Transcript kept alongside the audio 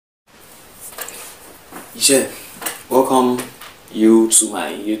Yeah, welcome you to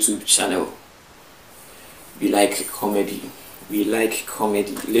my YouTube channel. We like comedy. We like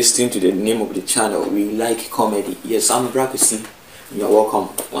comedy. Listening to the name of the channel, we like comedy. Yes, I'm Brakusi. You're welcome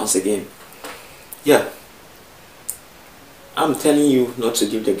once again. Yeah, I'm telling you not to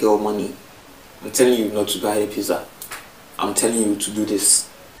give the girl money. I'm telling you not to buy a pizza. I'm telling you to do this.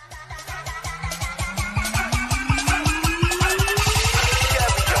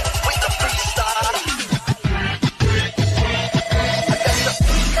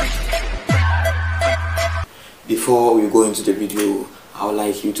 Before we go into the video, I would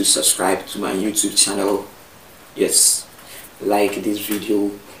like you to subscribe to my YouTube channel. Yes, like this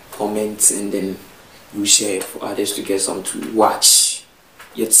video, comment, and then you share for others to get some to watch.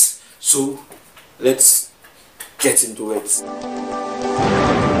 Yes, so let's get into it.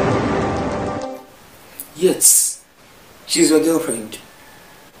 Yes, she's your girlfriend.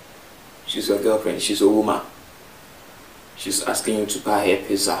 She's your girlfriend. She's a woman. She's asking you to buy her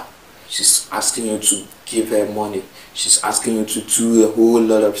pizza. She's asking you to give her money. She's asking you to do a whole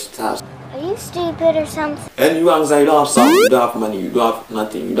lot of stuff. Are you stupid or something? And you answer, you don't have something, you don't have money, you don't have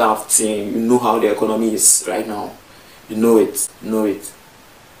nothing, you don't have thing. You know how the economy is right now. You know it, you know it.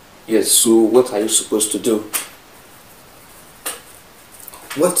 Yes, so what are you supposed to do?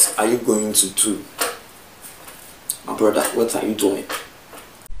 What are you going to do? My brother, what are you doing?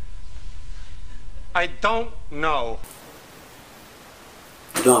 I don't know.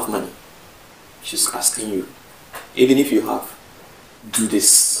 You don't have money. She's asking you. Even if you have, do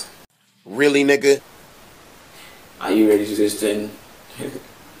this. Really, nigga? Are you ready to listen?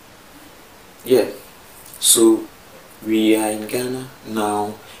 Yeah. So we are in Ghana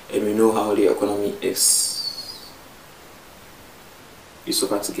now, and we know how the economy is. It's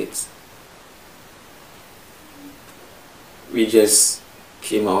over to get. We just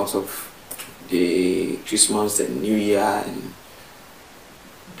came out of the Christmas and New Year and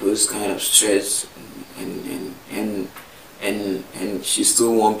those kind of stress, and she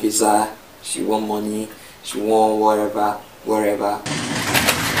still want pizza, she want money, she want whatever.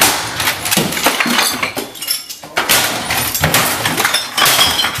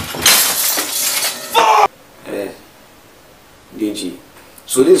 DG.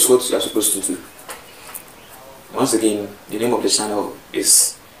 So this is what you are supposed to do. Once again, the name of the channel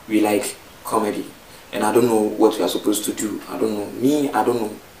is We Like Comedy, and I don't know what you are supposed to do. I don't know. Me, I don't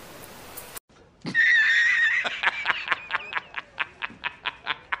know.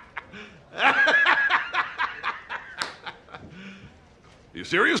 You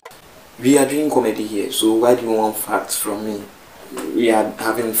serious? We are doing comedy here, so why do you want facts from me? We are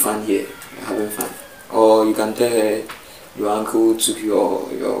having fun here. We are having fun. Or you can tell her your uncle took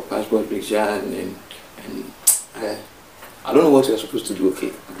your passport picture and I don't know what you are supposed to do.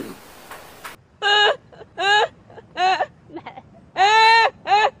 Okay, I don't know.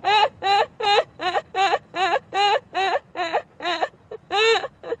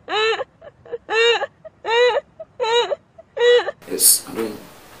 Yes, I don't know.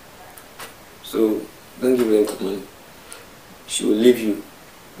 So don't give her money. She will leave you.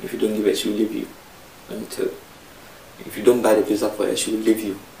 If you don't give her, she will leave you. Let me tell you. If you don't buy the pizza for her, she will leave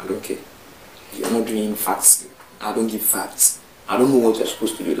you. I don't care. You're not doing facts. I don't give facts. I don't know what you're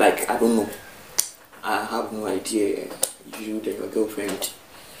supposed to do. Like, I don't know. I have no idea. You, then your girlfriend.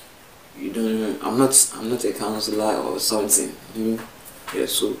 You don't. I'm not a counselor or something. Yeah.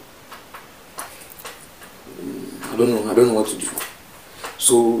 So I don't know. I don't know what to do.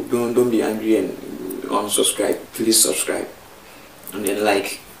 So don't be angry and unsubscribe. Please subscribe and then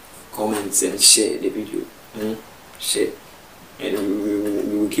like, comment, and share the video. Share, and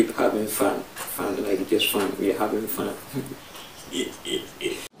we will keep having fun. Like just fun. We are having fun.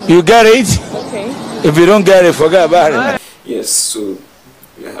 You get it? Okay. If you don't get it, forget about it. Yes. So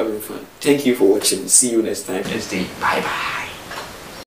we are having fun. Thank you for watching. See you next time. Next day. Bye bye.